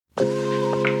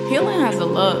a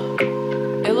look.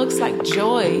 It looks like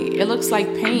joy. It looks like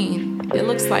pain. It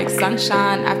looks like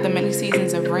sunshine after many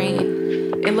seasons of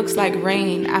rain. It looks like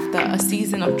rain after a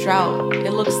season of drought.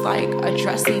 It looks like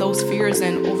addressing those fears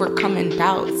and overcoming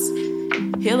doubts.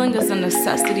 Healing is a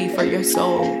necessity for your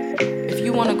soul. If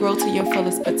you want to grow to your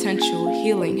fullest potential,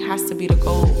 healing has to be the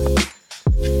goal.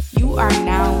 You are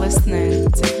now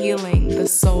listening to Healing the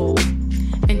Soul.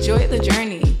 Enjoy the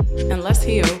journey and let's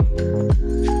heal.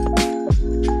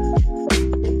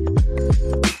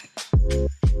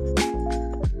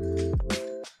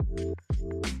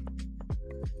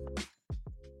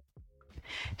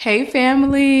 Hey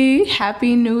family,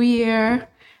 Happy New Year.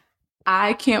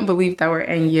 I can't believe that we're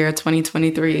in year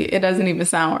 2023. It doesn't even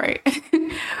sound right.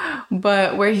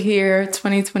 But we're here,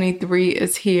 2023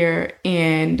 is here,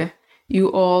 and you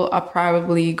all are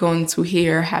probably going to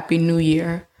hear Happy New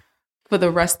Year for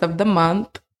the rest of the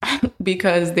month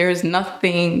because there's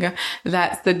nothing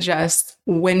that suggests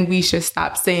when we should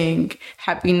stop saying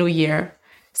Happy New Year.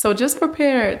 So just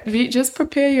prepare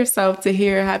yourself to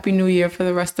hear Happy New Year for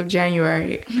the rest of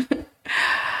January.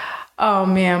 Oh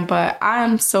man, but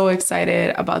I'm so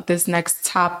excited about this next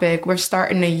topic. We're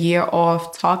starting the year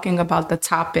off talking about the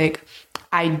topic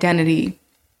identity.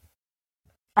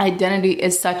 Identity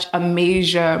is such a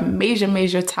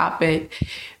major topic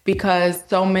because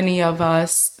so many of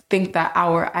us think that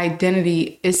our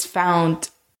identity is found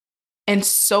in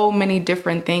so many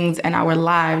different things in our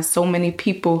lives. So many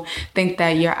people think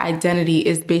that your identity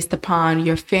is based upon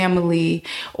your family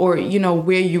or,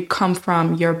 where you come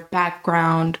from, your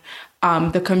background,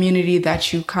 the community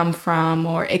that you come from,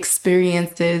 or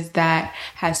experiences that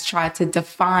has tried to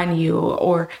define you,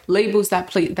 or labels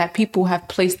that people have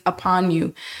placed upon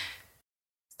you.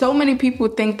 So many people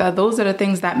think that those are the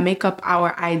things that make up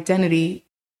our identity.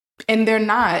 And they're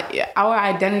not. Our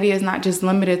identity is not just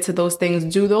limited to those things.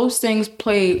 Do those things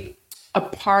play a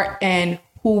part in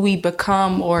who we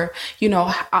become, or,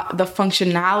 the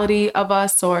functionality of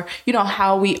us, or,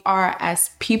 how we are as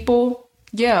people?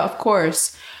 Yeah, of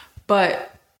course.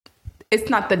 But it's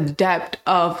not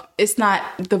it's not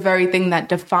the very thing that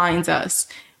defines us.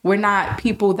 We're not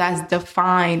people that's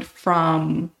defined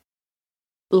from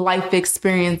life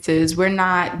experiences. We're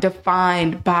not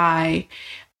defined by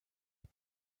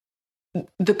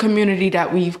the community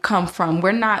that we've come from.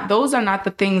 Those are not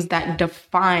the things that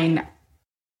define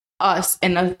us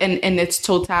in its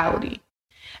totality.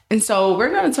 And so we're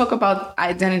going to talk about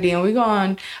identity, and we're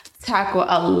going to tackle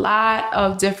a lot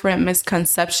of different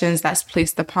misconceptions that's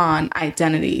placed upon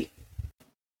identity.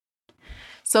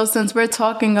 So since we're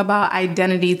talking about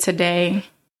identity today,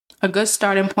 a good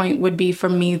starting point would be for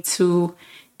me to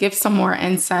give some more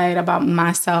insight about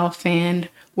myself and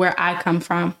where I come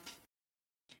from.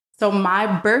 So my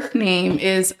birth name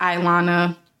is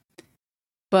Ailana,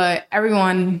 but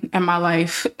everyone in my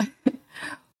life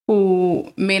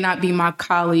who may not be my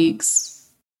colleagues,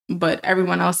 but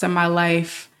everyone else in my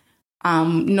life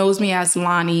knows me as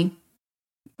Lonnie.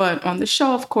 But on the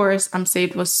show, of course, I'm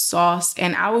saved with Sauce,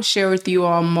 and I will share with you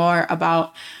all more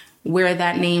about where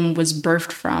that name was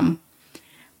birthed from.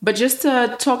 But just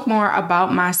to talk more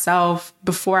about myself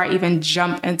before I even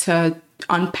jump into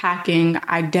unpacking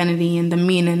identity and the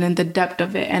meaning and the depth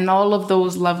of it and all of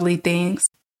those lovely things,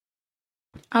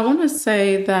 I want to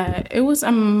say that it was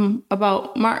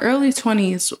about my early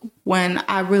 20s when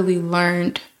I really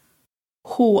learned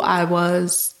who I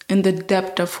was and the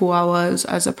depth of who I was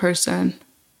as a person.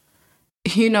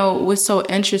 What's so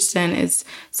interesting is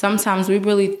sometimes we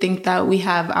really think that we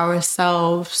have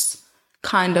ourselves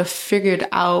kind of figured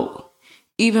out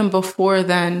even before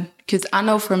then. Because I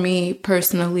know for me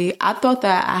personally, I thought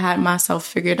that I had myself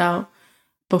figured out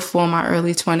before my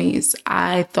early 20s.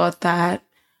 I thought that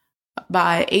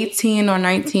by 18 or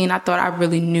 19, I thought I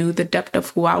really knew the depth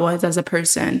of who I was as a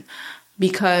person.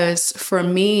 Because for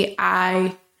me,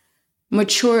 I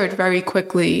matured very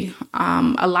quickly.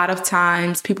 A lot of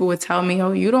times people would tell me,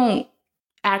 oh, you don't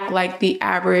act like the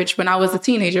average, when I was a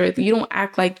teenager, you don't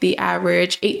act like the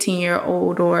average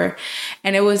 18-year-old,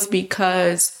 and it was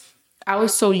because I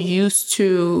was so used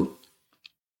to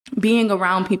being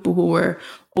around people who were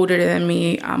older than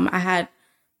me. I had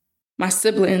my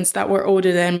siblings that were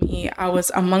older than me. I was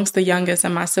amongst the youngest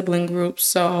in my sibling group.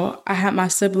 So I had my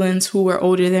siblings who were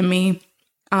older than me.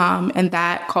 And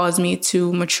that caused me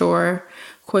to mature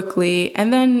quickly.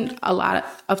 And then a lot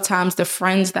of times the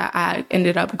friends that I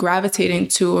ended up gravitating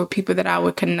to, or people that I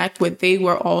would connect with, they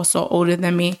were also older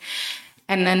than me.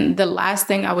 And then the last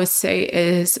thing I would say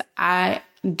is I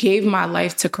gave my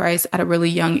life to Christ at a really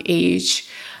young age.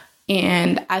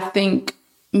 And I think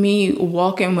me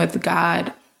walking with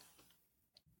God,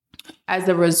 as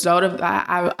a result of that,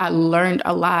 I learned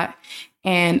a lot.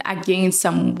 and I gained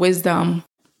some wisdom.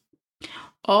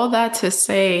 All that to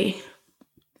say,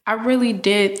 I really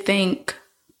did think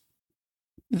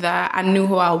that I knew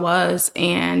who I was,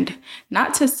 and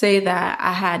not to say that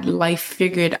I had life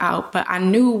figured out, but I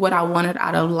knew what I wanted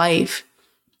out of life,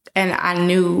 and I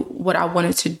knew what I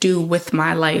wanted to do with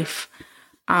my life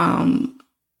at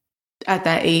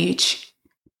that age.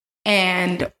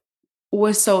 And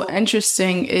what's so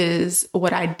interesting is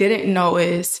what I didn't know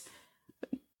is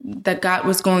that God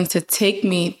was going to take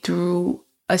me through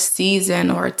a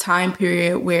season or a time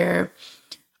period where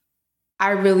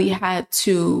I really had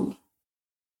to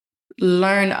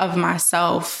learn of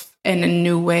myself in a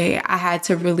new way. I had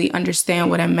to really understand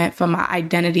what it meant for my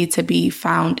identity to be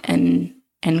found in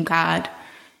God.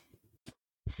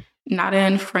 Not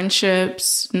in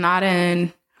friendships, not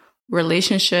in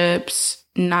relationships,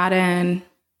 not in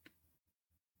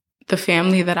the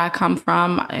family that I come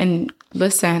from. And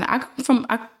listen, I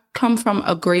come from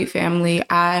a great family.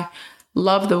 I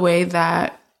love the way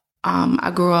that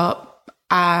I grew up.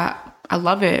 I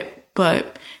love it,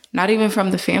 but not even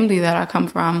from the family that I come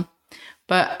from.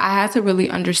 But I had to really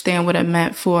understand what it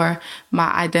meant for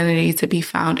my identity to be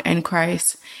found in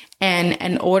Christ. And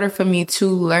in order for me to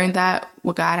learn that,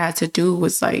 what God had to do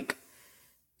was like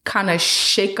kind of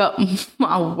shake up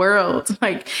my world.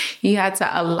 Like he had to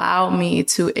allow me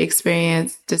to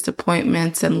experience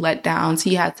disappointments and letdowns.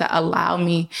 He had to allow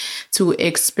me to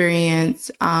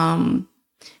experience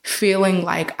feeling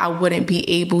like I wouldn't be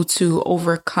able to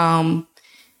overcome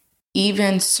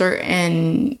even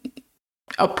certain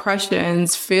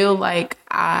oppressions, feel like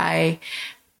I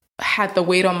had the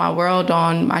weight on my world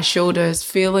on my shoulders,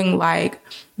 feeling like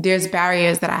there's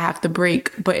barriers that I have to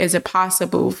break, but is it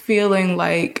possible? Feeling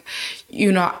like,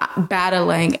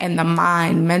 battling in the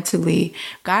mind mentally.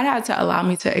 God had to allow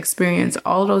me to experience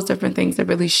all those different things that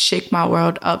really shake my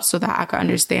world up so that I could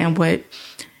understand what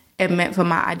it meant for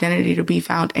my identity to be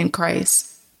found in Christ.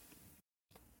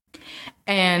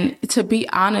 And to be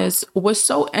honest, what's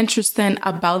so interesting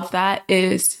about that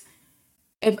is,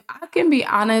 if I can be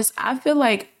honest, I feel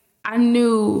like I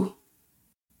knew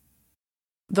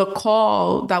the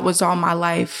call that was on my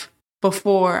life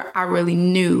before I really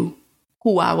knew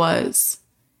who I was.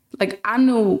 Like I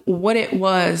knew what it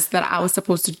was that I was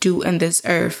supposed to do in this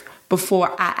earth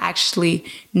before I actually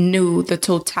knew the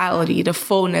totality, the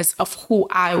fullness of who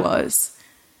I was.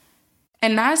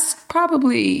 And that's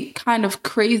probably kind of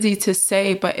crazy to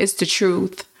say, but it's the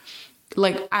truth.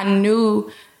 Like I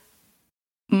knew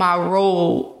my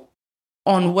role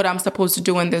on what I'm supposed to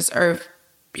do in this earth,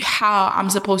 how I'm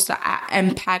supposed to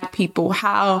impact people,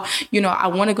 how, I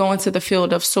want to go into the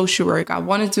field of social work. I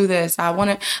want to do this.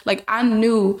 I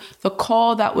knew the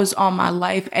call that was on my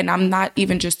life. And I'm not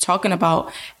even just talking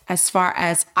about as far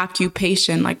as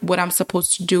occupation, like what I'm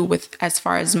supposed to do with as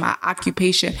far as my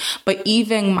occupation, but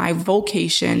even my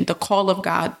vocation, the call of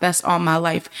God that's on my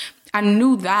life. I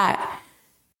knew that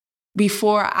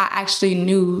before I actually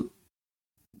knew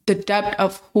the depth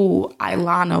of who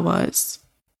Ilana was.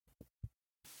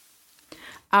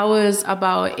 I was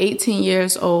about 18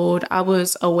 years old. I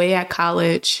was away at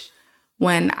college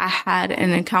when I had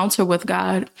an encounter with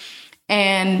God.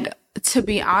 And to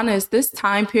be honest, this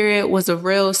time period was a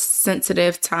real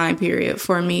sensitive time period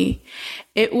for me.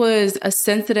 It was a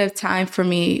sensitive time for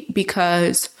me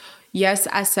because, yes,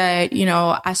 I said,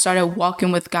 I started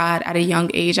walking with God at a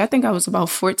young age. I think I was about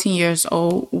 14 years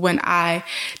old when I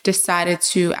decided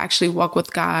to actually walk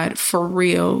with God for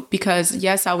real. Because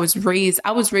yes, I was raised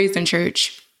in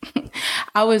church.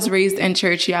 I was raised in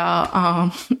church,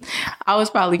 y'all. I was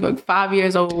probably like 5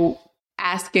 years old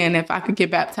asking if I could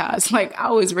get baptized. Like I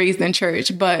was raised in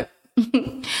church, but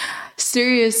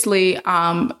seriously,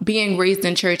 being raised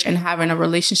in church and having a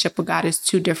relationship with God is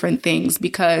two different things,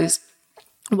 because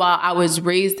while I was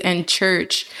raised in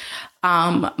church,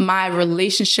 my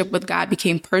relationship with God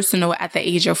became personal at the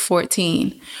age of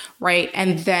 14, right?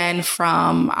 And then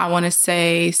from, I want to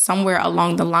say somewhere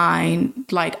along the line,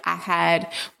 like I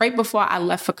had right before I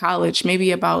left for college, maybe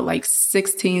about like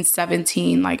 16,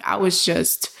 17, like I was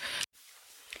just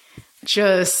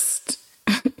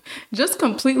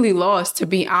completely lost, to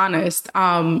be honest.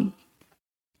 I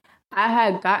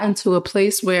had gotten to a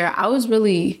place where I was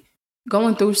really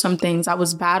going through some things. I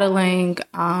was battling.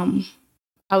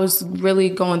 I was really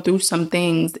going through some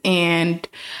things, and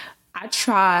I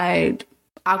tried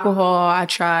alcohol. I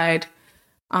tried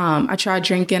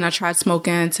drinking. I tried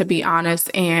smoking, to be honest.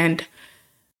 And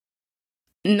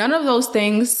none of those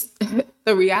things,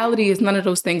 the reality is none of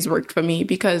those things worked for me,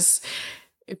 because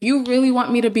if you really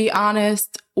want me to be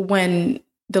honest, when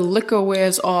the liquor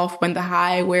wears off, when the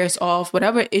high wears off,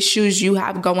 whatever issues you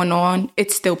have going on,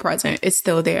 it's still present. It's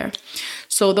still there.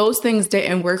 So those things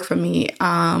didn't work for me.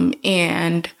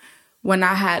 And when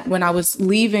I was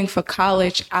leaving for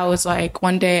college, I was like,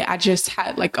 one day I just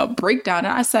had like a breakdown,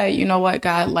 and I said, you know what,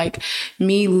 God, like,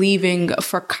 me leaving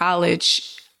for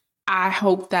college, I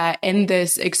hope that in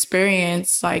this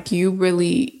experience, like, you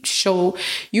really show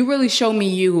me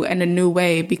you in a new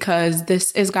way, because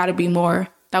this has got to be more.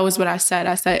 That was what I said.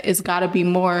 I said, it's got to be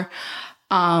more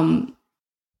than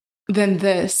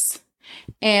this.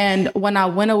 And when I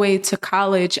went away to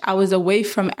college, I was away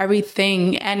from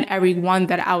everything and everyone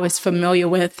that I was familiar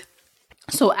with.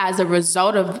 So as a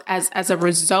result,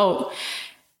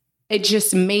 it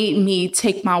just made me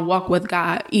take my walk with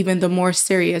God even the more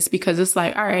serious, because it's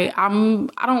like, all right, I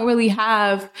don't really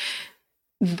have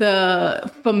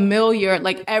the familiar,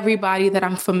 like everybody that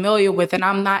I'm familiar with, and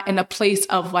I'm not in a place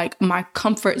of like my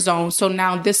comfort zone. So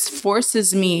now this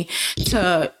forces me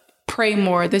to pray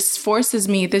more. This forces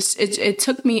me,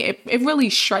 it really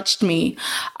stretched me.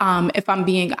 If I'm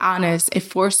being honest, it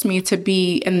forced me to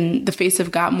be in the face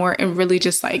of God more, and really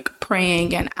just like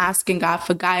praying and asking God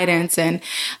for guidance. And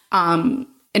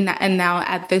now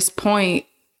at this point,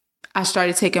 I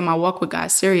started taking my walk with God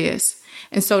serious.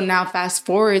 And so now fast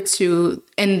forward to,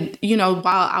 and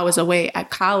while I was away at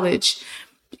college,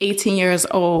 18 years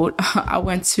old, I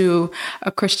went to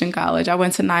a Christian college. I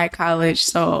went to Nyack College.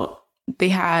 So they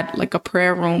had like a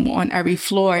prayer room on every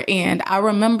floor. And I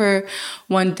remember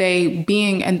one day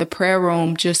being in the prayer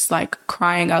room, just like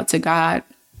crying out to God.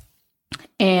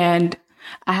 And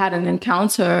I had an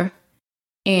encounter,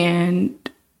 and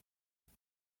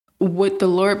what the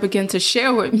Lord began to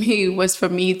share with me was for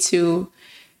me to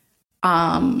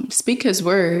speak his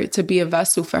word, to be a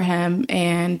vessel for him,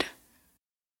 and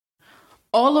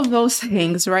all of those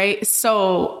things, right?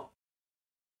 So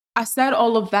I said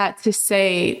all of that to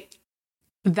say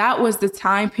that was the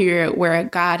time period where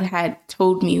God had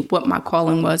told me what my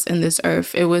calling was in this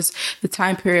earth. It was the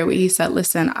time period where he said,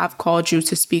 listen, I've called you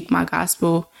to speak my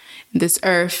gospel in this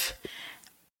earth.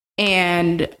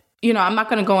 And, I'm not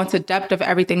going to go into depth of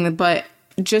everything, but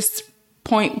just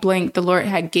point blank, the Lord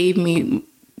had gave me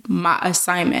my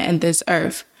assignment in this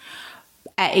earth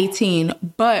at 18.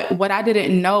 But what I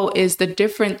didn't know is the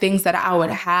different things that I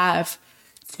would have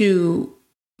to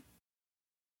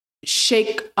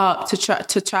shake up,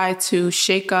 to try to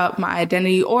shake up my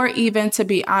identity, or even, to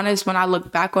be honest, when I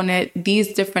look back on it,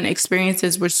 these different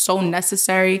experiences were so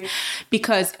necessary,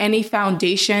 because any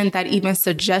foundation that even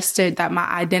suggested that my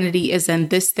identity is in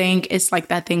this thing, it's like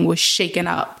that thing was shaken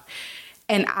up.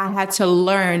 And I had to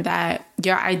learn that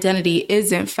your identity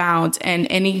isn't found in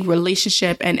any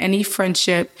relationship and any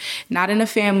friendship, not in a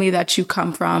family that you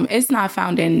come from. It's not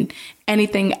found in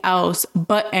anything else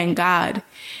but in God.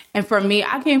 And for me,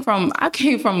 I came from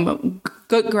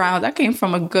good ground. I came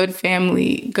from a good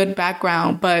family, good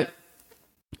background. But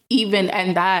even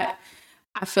in that,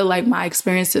 I feel like my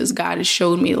experiences, God has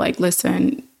showed me, like,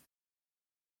 listen,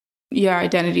 your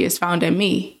identity is found in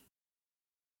me.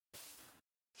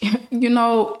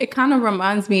 It kind of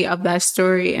reminds me of that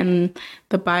story in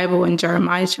the Bible in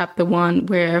Jeremiah chapter 1,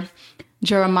 where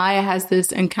Jeremiah has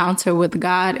this encounter with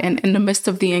God. And in the midst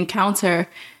of the encounter,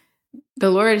 the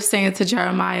Lord is saying to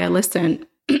Jeremiah, listen,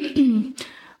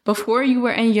 before you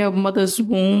were in your mother's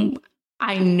womb,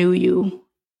 I knew you.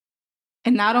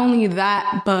 And not only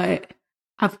that, but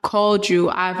I've called you,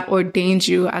 I've ordained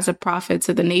you as a prophet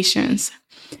to the nations,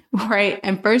 right?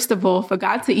 And first of all, for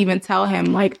God to even tell him,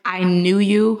 like, I knew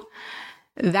you,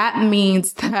 that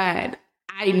means that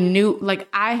I knew, like,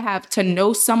 I have to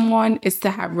know someone is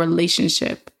to have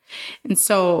relationship. And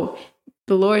so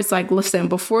the Lord's like, listen,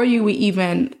 before you were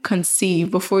even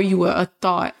conceived, before you were a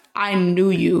thought, I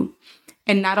knew you.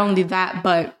 And not only that,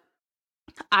 but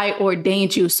I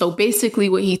ordained you. So basically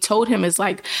what he told him is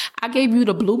like, I gave you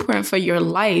the blueprint for your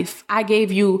life. I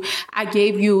gave you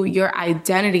your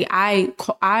identity. I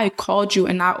called you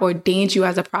and I ordained you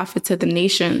as a prophet to the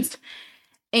nations.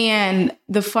 And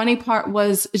the funny part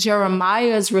was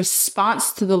Jeremiah's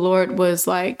response to the Lord was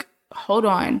like, hold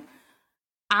on,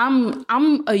 I'm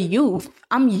a youth.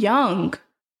 I'm young.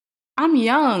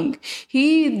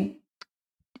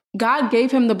 God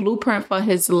gave him the blueprint for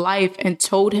his life and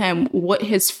told him what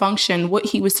his function, what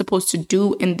he was supposed to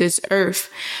do in this earth,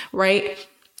 right?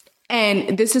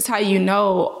 And this is how you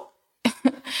know,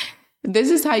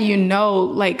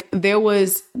 like,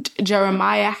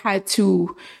 Jeremiah had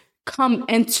to come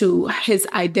into his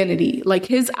identity. Like,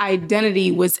 his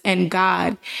identity was in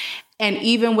God. And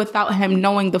even without him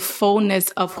knowing the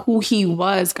fullness of who he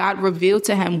was, God revealed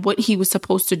to him what he was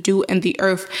supposed to do in the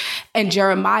earth. And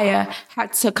Jeremiah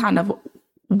had to kind of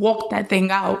walk that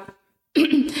thing out.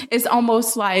 It's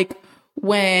almost like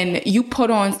when you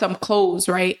put on some clothes,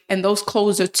 right? And those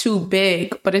clothes are too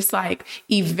big, but it's like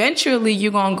eventually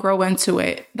you're going to grow into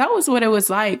it. That was what it was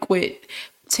like with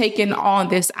taking on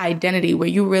this identity where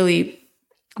you really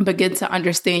begin to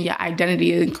understand your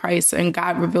identity in Christ, and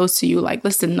God reveals to you, like,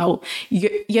 listen, no,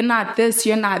 you're not this,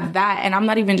 you're not that. And I'm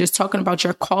not even just talking about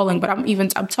your calling, but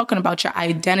I'm talking about your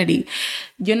identity.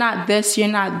 You're not this, you're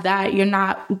not that. You're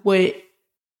not what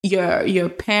your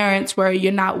parents were.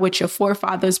 You're not what your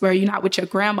forefathers were. You're not what your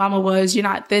grandmama was. You're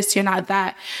not this, you're not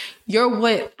that. You're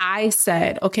what I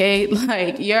said, okay?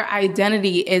 Like, your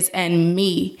identity is in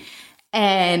me.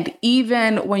 And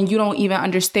even when you don't even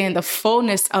understand the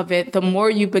fullness of it, the more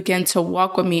you begin to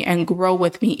walk with me and grow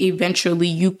with me, eventually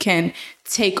you can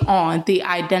take on the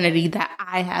identity that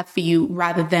I have for you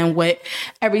rather than what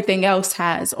everything else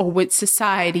has, or what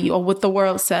society or what the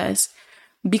world says.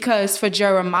 Because for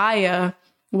Jeremiah,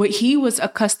 what he was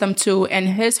accustomed to in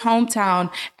his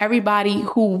hometown, everybody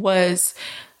who was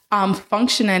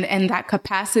functioning in that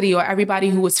capacity, or everybody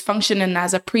who was functioning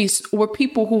as a priest, were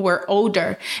people who were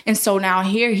older. And so now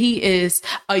here he is,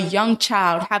 a young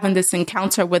child, having this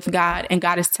encounter with God, and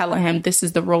God is telling him, this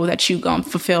is the role that you're going to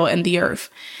fulfill in the earth.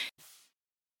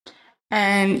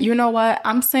 And you know what?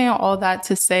 I'm saying all that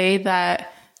to say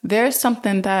that there's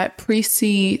something that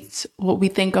precedes what we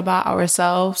think about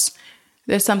ourselves.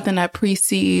 There's something that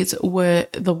precedes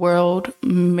what the world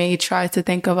may try to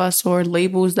think of us, or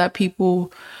labels that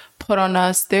people put on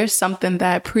us. There's something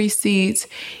that precedes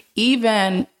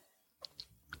even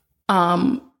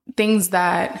things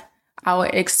that our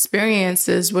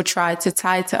experiences will try to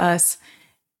tie to us.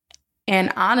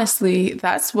 And honestly,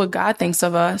 that's what God thinks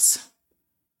of us.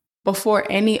 Before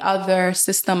any other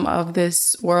system of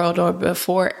this world, or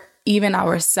before even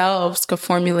ourselves could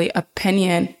formulate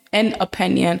opinion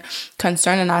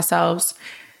concerning ourselves,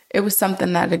 it was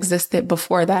something that existed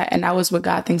before that. And that was what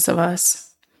God thinks of us.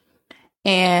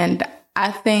 And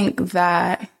I think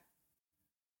that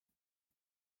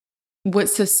what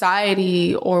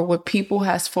society or what people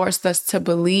has forced us to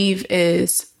believe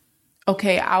is,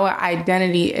 okay, our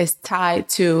identity is tied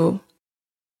to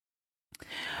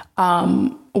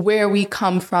where we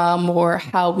come from, or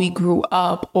how we grew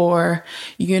up, or,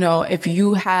 you know, if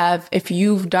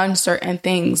you've done certain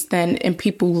things, then, and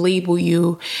people label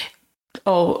you,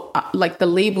 like the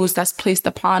labels that's placed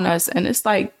upon us. And it's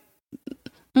like,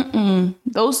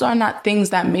 those are not things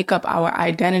that make up our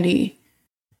identity.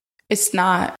 It's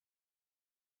not.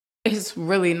 It's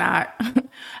really not.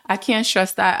 I can't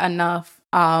stress that enough.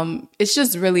 It's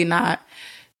just really not.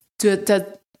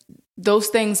 Those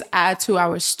things add to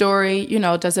our story. You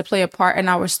know, does it play a part in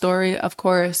our story? Of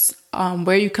course.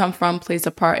 Where you come from plays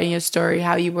a part in your story.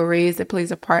 How you were raised, it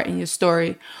plays a part in your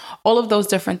story. All of those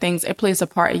different things, it plays a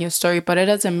part in your story, but it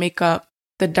doesn't make up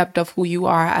the depth of who you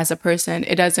are as a person.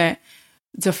 It doesn't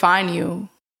define you.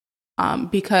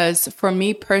 Because for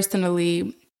me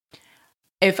personally,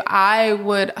 if I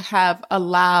would have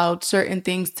allowed certain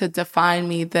things to define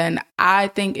me, then I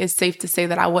think it's safe to say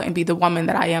that I wouldn't be the woman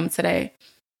that I am today.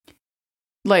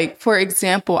 Like, for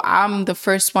example, I'm the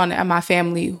first one in my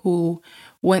family who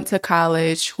went to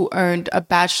college, who earned a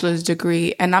bachelor's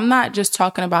degree. And I'm not just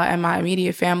talking about in my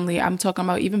immediate family. I'm talking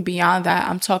about even beyond that.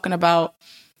 I'm talking about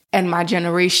in my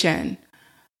generation.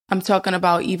 I'm talking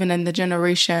about even in the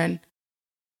generation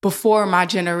before my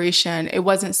generation. It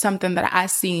wasn't something that I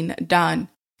seen done.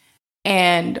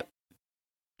 And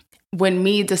when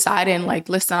me deciding, like,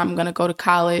 listen, I'm going to go to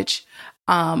college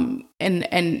and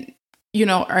you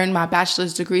know, earn my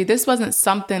bachelor's degree, this wasn't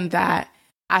something that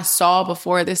I saw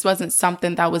before. This wasn't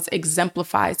something that was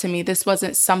exemplified to me. This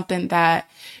wasn't something that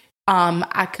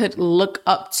I could look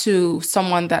up to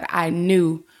someone that I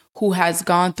knew who has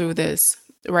gone through this,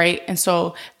 right? And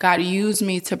so God used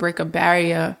me to break a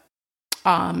barrier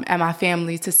and my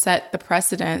family, to set the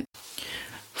precedent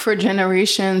for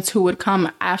generations who would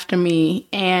come after me.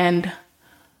 And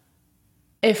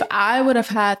if I would have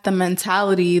had the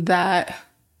mentality that,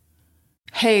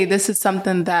 hey, this is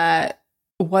something that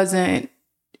wasn't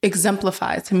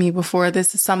exemplified to me before,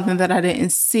 this is something that I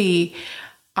didn't see,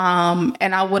 and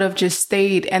I would have just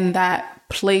stayed in that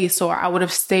place, or I would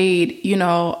have stayed, you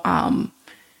know,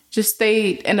 just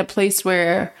stayed in a place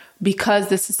where, because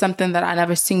this is something that I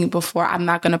never seen before, I'm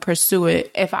not going to pursue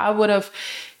it. If I would have,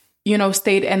 you know,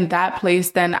 stayed in that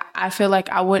place, then I feel like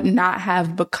I would not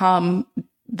have become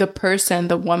the person,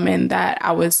 the woman that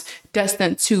I was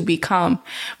destined to become.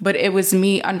 But it was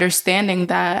me understanding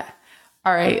that,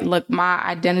 all right, look, my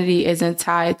identity isn't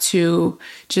tied to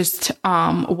just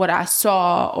what I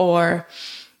saw, or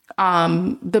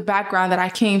the background that I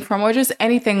came from, or just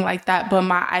anything like that. But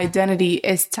my identity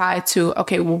is tied to,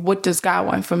 okay, well, what does God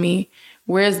want for me?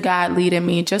 Where's God leading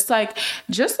me? Just like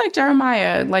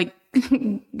Jeremiah, like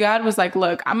God was like,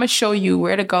 look, I'm going to show you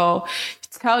where to go,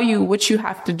 tell you what you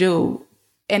have to do.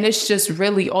 And it's just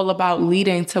really all about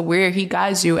leading to where he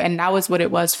guides you. And that was what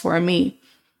it was for me.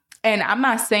 And I'm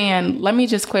not saying, let me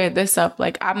just clear this up.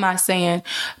 Like, I'm not saying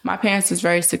my parents is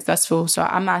very successful. So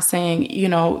I'm not saying,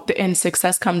 and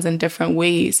success comes in different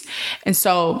ways. And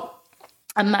so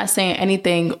I'm not saying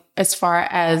anything as far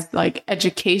as like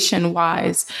education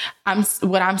wise.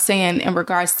 What I'm saying in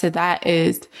regards to that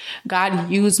is God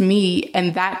used me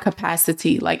in that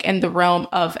capacity, like in the realm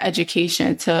of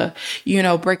education to,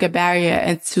 break a barrier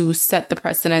and to set the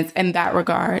precedence in that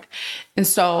regard. And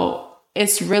so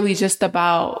it's really just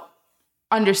about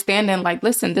understanding, like,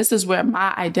 listen, this is where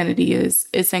my identity is.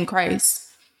 It's in Christ.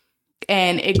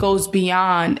 And it goes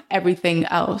beyond everything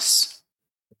else.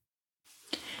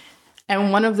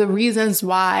 And one of the reasons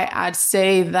why I'd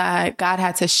say that God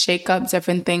had to shake up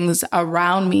different things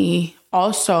around me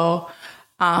also,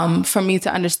 for me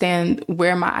to understand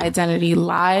where my identity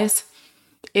lies,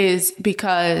 is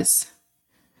because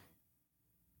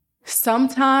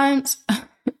sometimes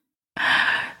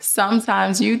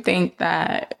you think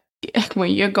that when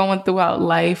you're going throughout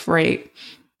life, right,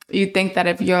 you think that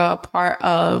if you're a part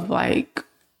of like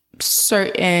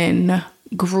certain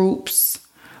groups,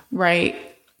 right,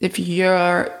 if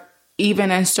you're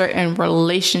even in certain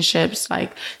relationships,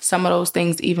 like some of those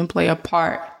things even play a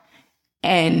part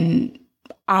in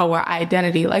our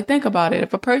identity. Like, think about it.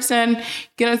 If a person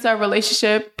gets into a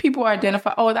relationship, people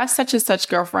identify, oh, that's such and such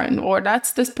girlfriend, or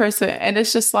that's this person. And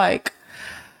it's just like,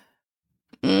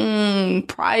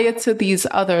 prior to these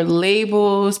other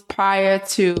labels, prior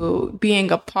to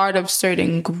being a part of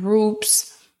certain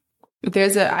groups,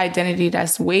 there's an identity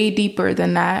that's way deeper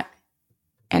than that.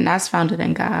 And that's founded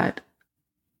in God.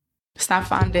 It's not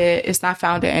founded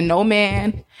in no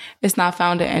man. It's not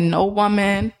founded in no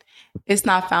woman. It's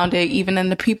not founded even in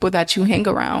the people that you hang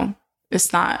around.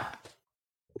 It's not.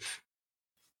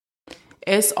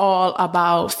 It's all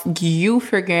about you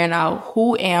figuring out,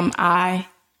 who am I?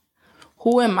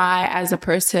 Who am I as a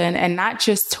person? And not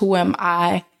just who am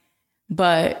I,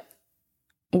 but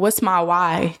what's my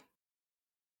why?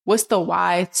 What's the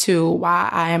why to why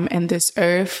I'm in this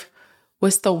earth?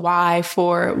 What's the why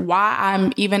for why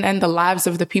I'm even in the lives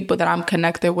of the people that I'm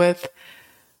connected with?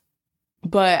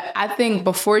 But I think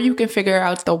before you can figure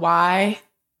out the why,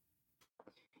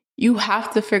 you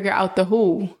have to figure out the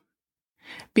who.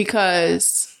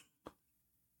 Because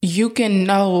you can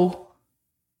know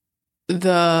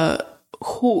the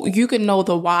who, you can know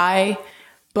the why,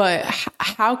 but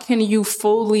how can you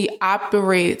fully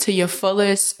operate to your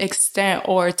fullest extent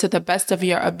or to the best of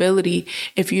your ability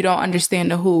if you don't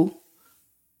understand the who?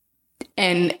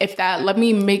 And let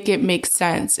me make it make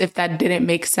sense. If that didn't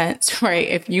make sense, right?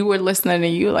 If you were listening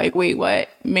and you like, wait, what?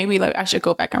 Maybe like I should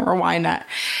go back and rewind that.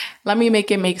 Let me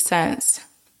make it make sense.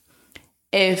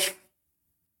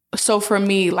 So for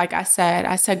me, like I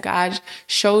said, God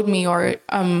showed me or,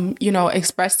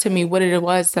 expressed to me what it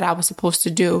was that I was supposed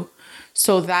to do.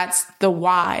 So that's the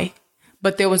why.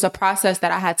 But there was a process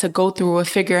that I had to go through of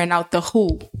figuring out the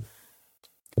who.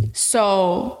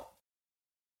 So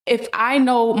if I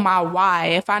know my why,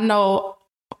 if I know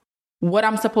what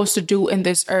I'm supposed to do in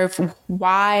this earth,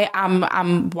 why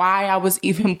I was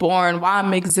even born, why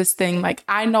I'm existing. Like,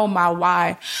 I know my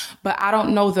why, but I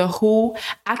don't know the who.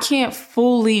 I can't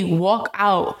fully walk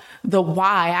out the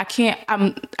why. I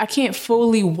can't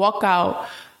fully walk out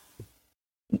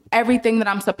everything that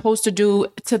I'm supposed to do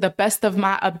to the best of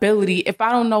my ability if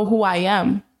I don't know who I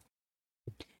am.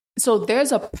 So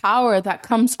there's a power that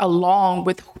comes along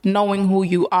with knowing who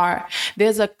you are.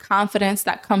 There's a confidence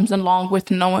that comes along with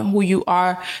knowing who you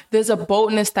are. There's a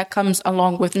boldness that comes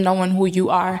along with knowing who you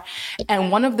are.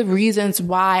 And one of the reasons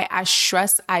why I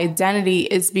stress identity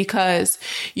is because,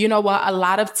 you know what, a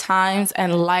lot of times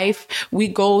in life, we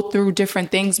go through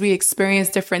different things. We experience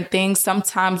different things.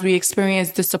 Sometimes we experience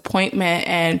disappointment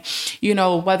and,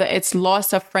 whether it's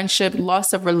loss of friendship,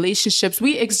 loss of relationships,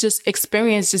 we just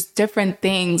experience just different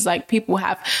things. Like, people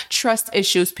have trust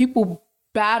issues. People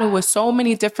battle with so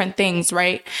many different things,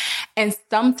 right? And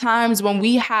sometimes when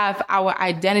we have our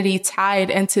identity tied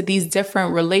into these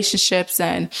different relationships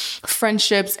and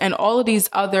friendships and all of these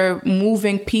other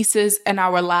moving pieces in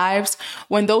our lives,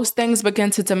 when those things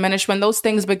begin to diminish, when those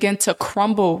things begin to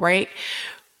crumble, right?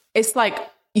 It's like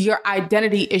your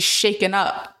identity is shaken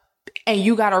up and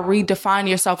you got to redefine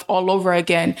yourself all over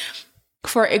again.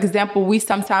 For example,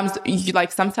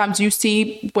 sometimes you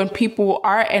see when people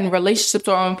are in relationships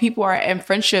or when people are in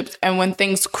friendships, and when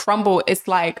things crumble, it's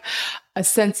like a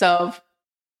sense of,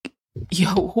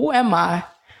 yo, who am I?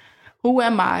 Who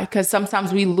am I? Because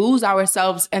sometimes we lose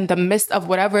ourselves in the midst of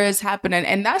whatever is happening.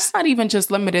 And that's not even just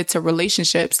limited to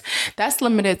relationships. That's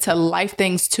limited to life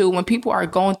things too. When people are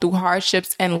going through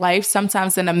hardships in life,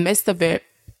 sometimes in the midst of it,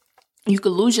 you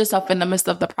could lose yourself in the midst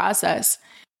of the process.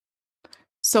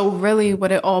 So really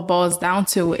what it all boils down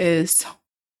to is,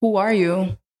 who are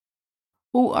you?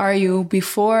 Who are you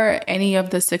before any of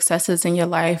the successes in your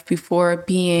life, before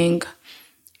being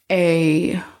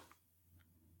a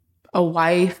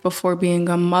wife, before being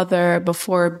a mother,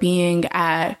 before being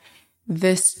at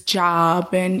this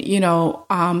job and,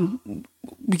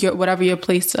 whatever your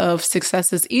place of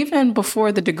success is, even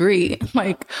before the degree,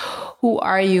 like, who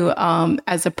are you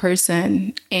as a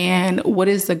person, and what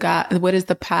is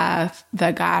the path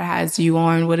that God has you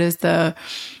on? What is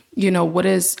what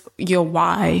is your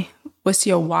why? What's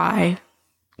your why?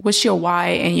 What's your why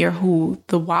and your who?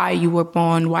 The why you were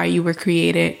born, why you were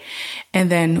created,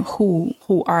 and then who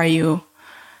are you?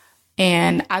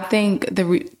 And I think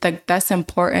that's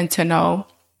important to know.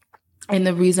 And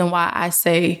the reason why I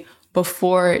say,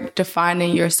 before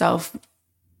defining yourself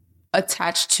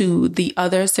attached to the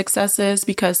other successes,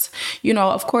 because,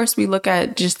 of course, we look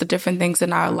at just the different things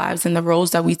in our lives and the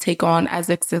roles that we take on as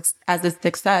a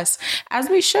success, as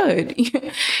we should,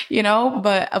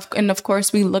 and of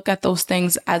course we look at those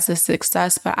things as a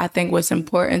success. But I think what's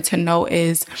important to know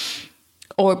is,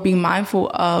 or be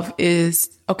mindful of, is,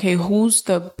 okay, who's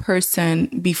the person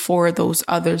before those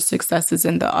other successes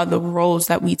and the other roles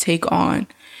that we take on?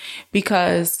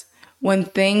 Because when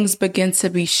things begin to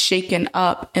be shaken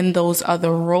up in those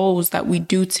other roles that we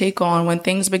do take on, when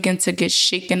things begin to get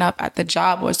shaken up at the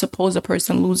job, or suppose a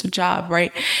person lose a job,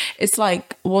 right? It's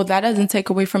like, well, that doesn't take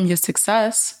away from your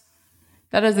success.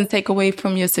 That doesn't take away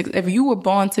from your success. If you were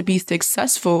born to be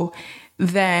successful,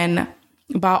 then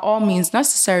by all means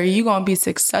necessary, you're going to be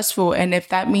successful. And if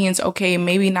that means, okay,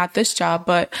 maybe not this job,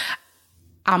 but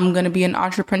I'm going to be an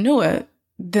entrepreneur,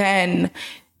 then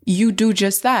you do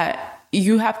just that.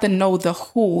 You have to know the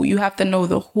who. You have to know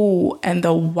the who and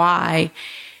the why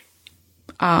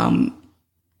above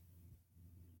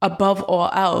all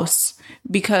else.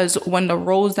 Because when the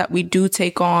roles that we do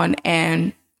take on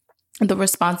and the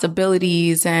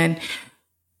responsibilities and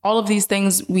all of these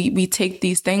things, we take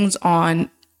these things on,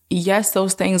 yes,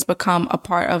 those things become a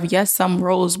part of, yes, some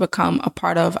roles become a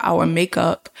part of our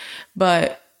makeup,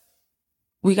 but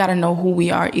we got to know who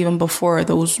we are even before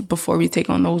we take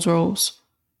on those roles.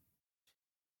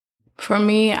 For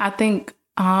me, I think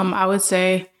I would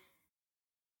say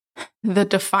the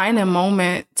defining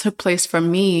moment took place for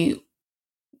me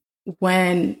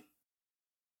when,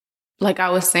 like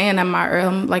I was saying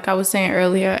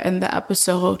earlier in the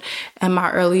episode, in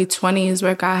my early 20s,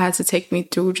 where God had to take me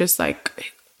through just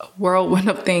like a whirlwind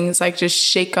of things, like just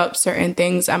shake up certain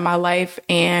things in my life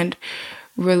and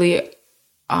really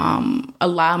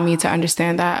allow me to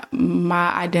understand that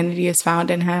my identity is found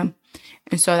in Him.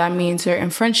 And so that means certain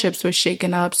friendships were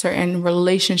shaken up, certain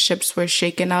relationships were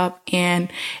shaken up, and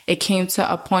it came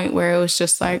to a point where it was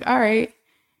just like, all right,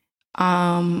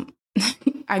 I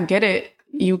get it.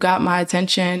 You got my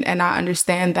attention, and I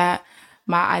understand that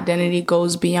my identity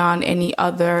goes beyond any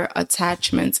other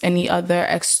attachments, any other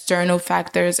external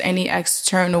factors, any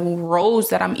external roles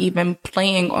that I'm even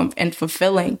playing on and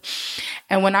fulfilling.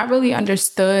 And when I really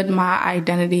understood my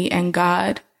identity in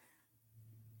God,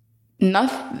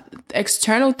 nothing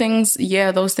external things,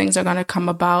 yeah, those things are going to come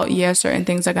about. Yeah, certain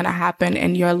things are going to happen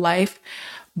in your life,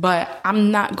 but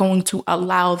I'm not going to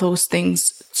allow those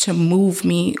things to move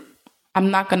me.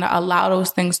 I'm not going to allow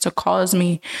those things to cause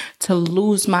me to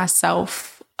lose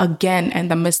myself again in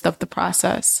the midst of the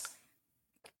process.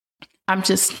 I'm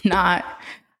just not.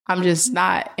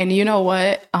 And you know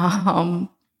what? The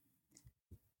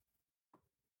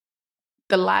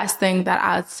last thing that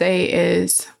I'd say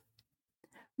is,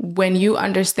 when you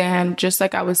understand, just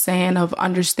like I was saying, of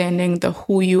understanding the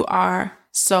who you are.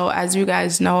 So as you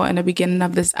guys know, in the beginning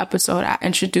of this episode, I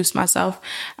introduced myself.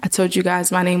 I told you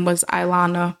guys my name was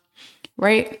Ilana,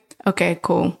 right? Okay,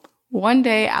 cool. One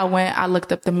day I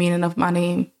looked up the meaning of my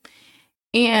name.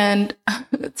 And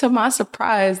to my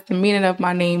surprise, the meaning of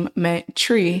my name meant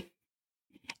tree.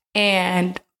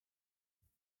 And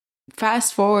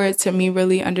fast forward to me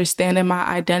really understanding my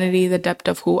identity, the depth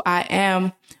of who I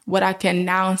am, what I can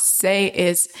now say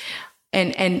is,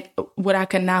 and what I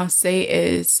can now say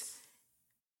is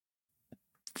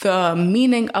the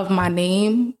meaning of my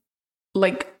name.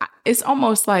 Like, it's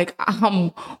almost like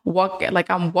I'm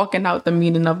walking out the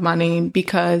meaning of my name,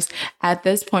 because at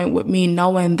this point, with me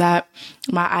knowing that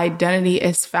my identity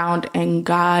is found in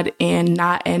God and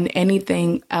not in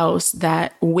anything else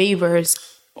that wavers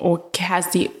or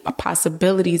has the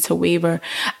possibility to waver,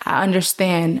 I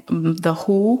understand the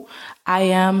who I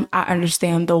am. I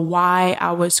understand the why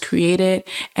I was created,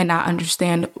 and I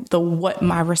understand the what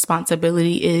my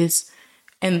responsibility is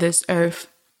in this earth.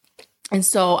 And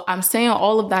so I'm saying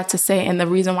all of that to say, and the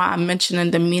reason why I'm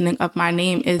mentioning the meaning of my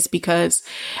name is because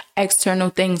external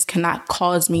things cannot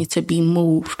cause me to be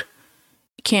moved.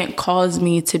 It can't cause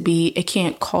me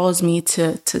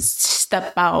to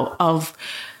step out of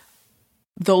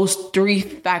those three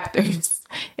factors.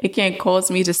 It can't cause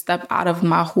me to step out of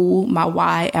my who, my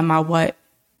why, and my what.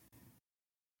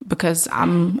 Because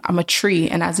I'm a tree,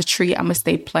 and as a tree, I'm gonna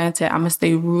stay planted, I'm gonna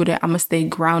stay rooted, I'm gonna stay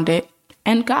grounded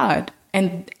in God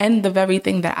and the very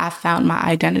thing that I found my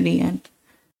identity in.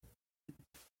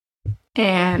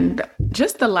 And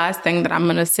just the last thing that I'm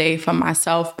gonna say for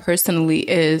myself personally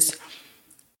is,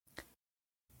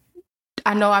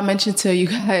 I know I mentioned to you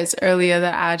guys earlier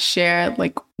that I'd share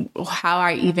like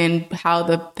how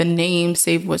the name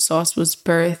Save with Sauce was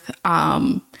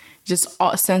birthed.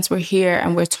 Since we're here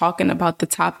and we're talking about the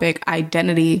topic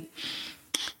identity,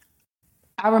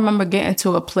 I remember getting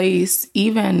to a place,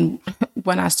 even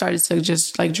when I started to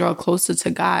just like draw closer to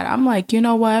God. I'm like, you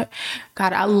know what,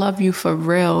 God, I love you for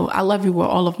real. I love you with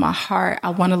all of my heart.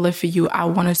 I want to live for you. I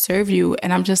want to serve you.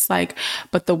 And I'm just like,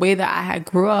 but the way that I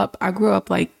grew up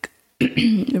like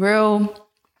real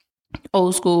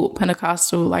old school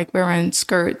Pentecostal, like wearing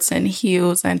skirts and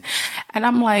heels. And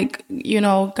I'm like, you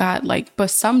know, God, like,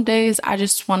 but some days I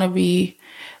just want to be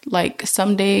like,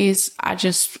 some days I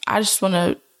just want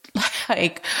to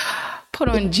like put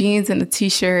on jeans and a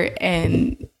t-shirt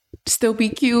and still be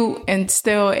cute, and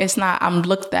still it's not, I'm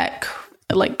looked at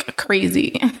like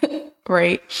crazy.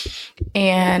 Right.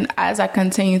 And as I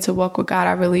continue to walk with God,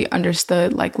 I really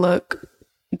understood, like, look,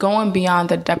 going beyond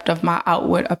the depth of my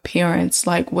outward appearance,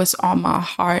 like what's on my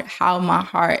heart, how my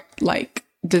heart like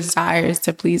desires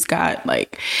to please God,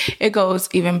 like it goes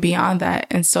even beyond that.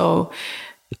 And so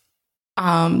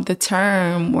the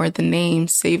term or the name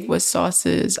Saved with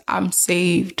Sauces, I'm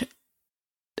saved,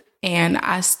 and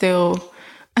I still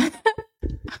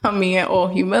I mean, in all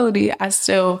humility, I'm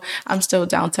still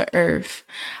down to earth.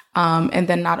 And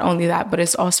then not only that, but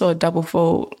it's also a double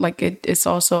fold. Like it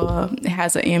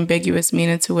has an ambiguous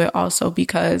meaning to it also,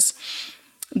 because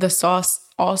the sauce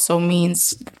also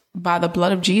means by the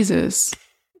blood of Jesus.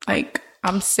 Like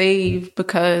I'm saved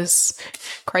because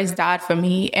Christ died for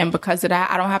me. And because of that,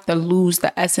 I don't have to lose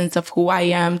the essence of who I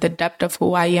am, the depth of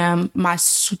who I am, my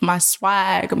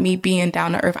swag, me being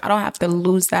down to earth. I don't have to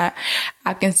lose that.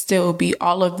 I can still be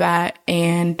all of that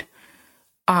and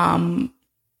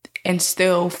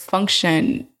still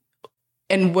function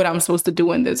in what I'm supposed to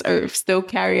do in this earth, still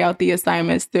carry out the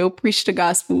assignment, still preach the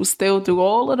gospel, still do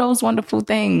all of those wonderful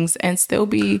things, and still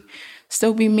be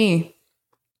me.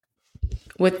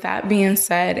 With that being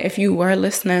said, if you were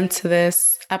listening to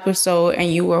this episode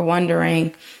and you were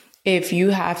wondering if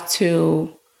you have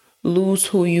to lose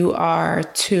who you are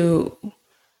to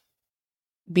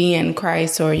be in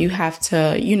Christ, or you have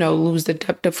to, lose the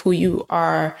depth of who you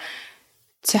are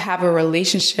to have a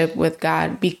relationship with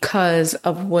God because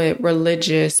of what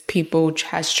religious people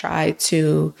has tried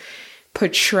to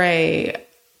portray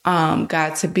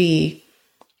God to be,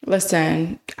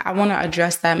 listen, I want to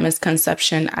address that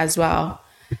misconception as well.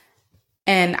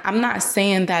 And I'm not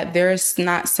saying that there's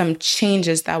not some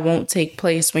changes that won't take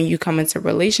place when you come into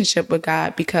relationship with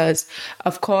God, because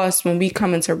of course, when we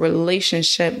come into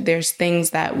relationship, there's things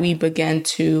that we begin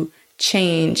to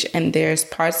change, and there's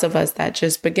parts of us that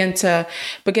just begin to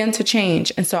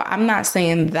change. And so I'm not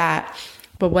saying that,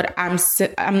 but I'm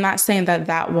not saying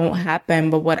that won't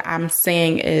happen. But what I'm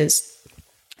saying is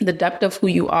the depth of who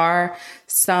you are,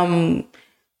 some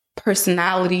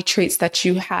personality traits that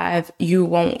you have, you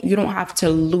don't have to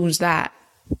lose that.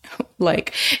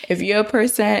 Like if you're a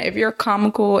person, if you're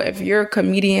comical, if you're a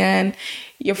comedian,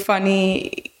 you're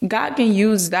funny, God can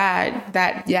use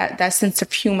that sense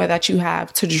of humor that you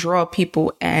have to draw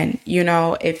people in.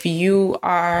 If you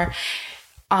are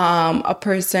a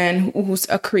person who's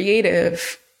a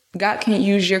creative, God can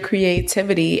use your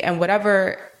creativity and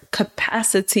whatever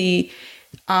capacity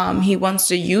he wants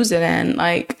to use it in.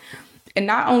 Like, and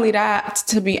not only that,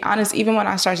 to be honest, even when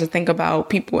I start to think about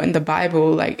people in the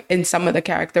Bible, like in some of the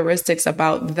characteristics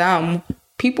about them,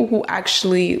 people who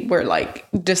actually were like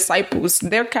disciples,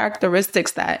 their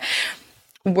characteristics that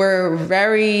were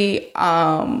very,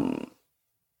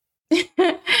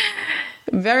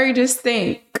 very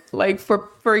distinct Like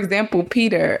for example,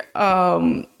 Peter,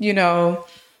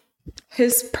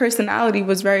 his personality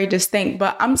was very distinct.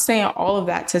 But I'm saying all of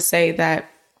that to say that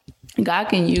God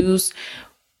can use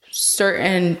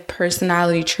certain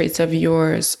personality traits of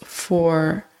yours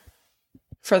for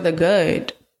the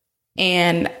good,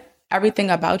 and everything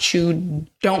about you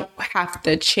don't have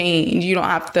to change. You don't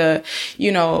have to,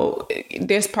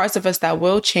 there's parts of us that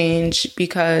will change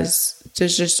because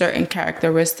there's just certain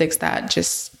characteristics that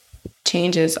just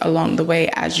changes along the way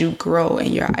as you grow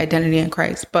in your identity in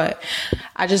Christ. But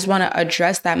I just want to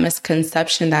address that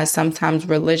misconception that sometimes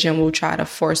religion will try to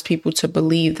force people to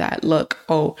believe that, look,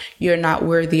 oh, you're not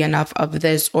worthy enough of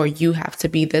this, or you have to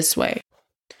be this way.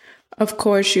 Of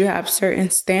course, you have certain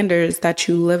standards that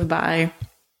you live by.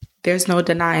 There's no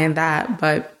denying that.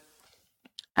 But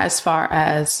as far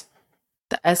as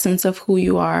the essence of who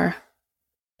you are,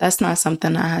 that's not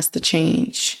something that has to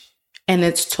change in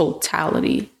its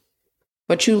totality.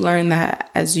 But you learn that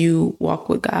as you walk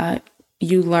with God.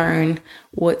 You learn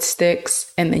what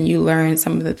sticks, and then you learn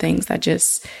some of the things that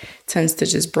just tends to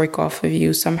just break off of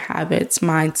you, some habits,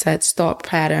 mindsets, thought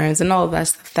patterns, and all of that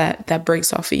stuff that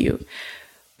breaks off of you.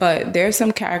 But there's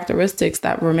some characteristics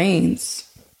that remains.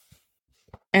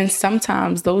 And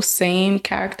sometimes those same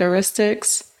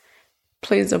characteristics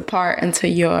plays a part into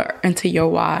your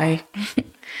why.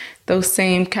 Those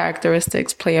same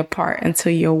characteristics play a part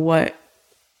into your what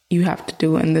you have to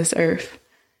do in this earth.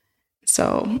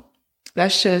 So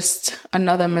that's just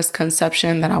another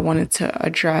misconception that I wanted to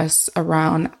address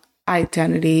around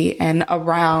identity and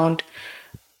around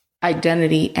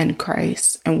identity in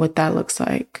Christ and what that looks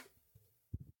like.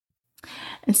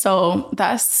 And so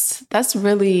that's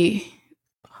really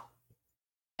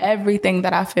everything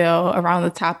that I feel around the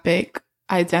topic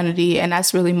identity. And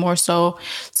that's really more so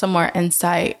some more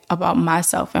insight about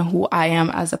myself and who I am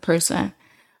as a person.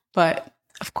 But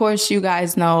of course, you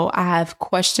guys know I have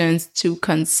questions to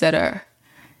consider.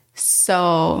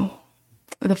 So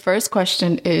the first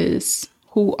question is,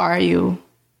 who are you?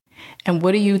 And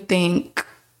what do you think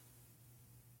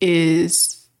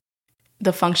is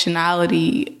the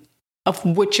functionality of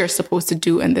what you're supposed to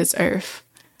do in this earth?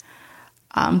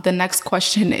 The next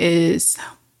question is,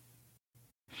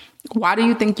 why do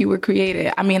you think you were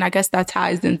created? I mean, I guess that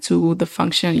ties into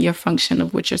your function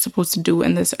of what you're supposed to do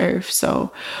in this earth.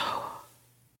 So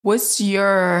what's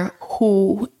your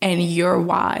who and your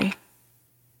why?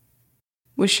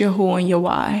 What's your who and your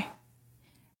why?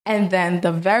 And then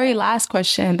the very last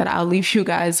question that I'll leave you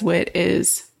guys with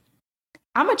is,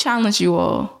 I'm going to challenge you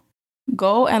all.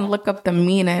 Go and look up the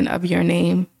meaning of your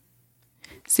name.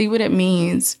 See what it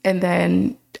means. And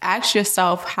then ask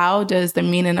yourself, how does the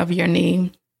meaning of your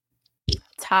name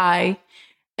tie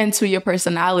into your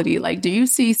personality? Like, do you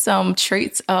see some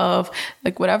traits of,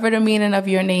 like, whatever the meaning of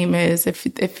your name is? If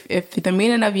the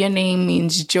meaning of your name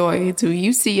means joy, do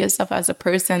you see yourself as a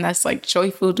person that's like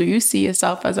joyful? Do you see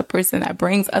yourself as a person that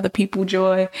brings other people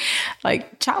joy?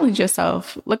 Like, challenge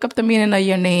yourself. Look up the meaning of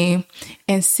your name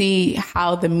and see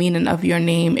how the meaning of your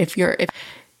name, if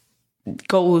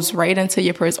goes right into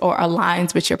your person or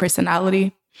aligns with your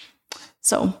personality.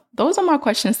 So those are my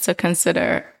questions to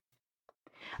consider.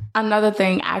 Another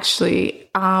thing, actually,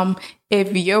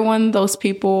 if you're one of those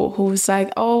people who's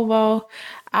like, oh, well,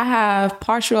 I have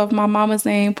partial of my mama's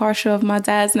name, partial of my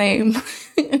dad's name,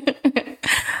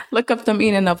 look up the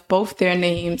meaning of both their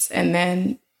names, and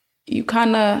then you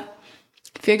kind of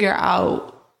figure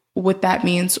out what that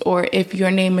means. Or if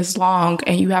your name is long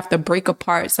and you have to break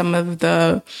apart some of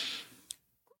the,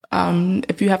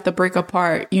 if you have to break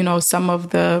apart your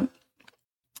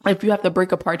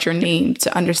name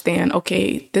to understand,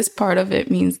 okay, this part of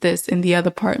it means this and the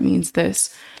other part means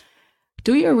this.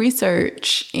 Do your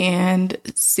research and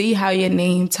see how your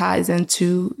name ties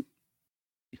into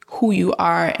who you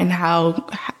are and how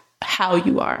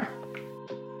you are.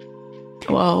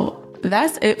 Well,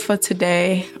 that's it for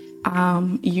today.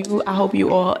 I hope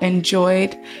you all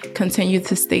enjoyed. Continue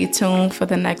to stay tuned for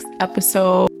the next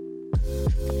episode.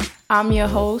 I'm your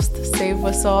host, Save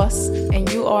with Sauce,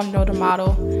 and you all know the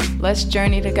motto. Let's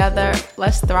journey together.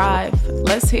 Let's thrive.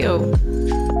 Let's heal.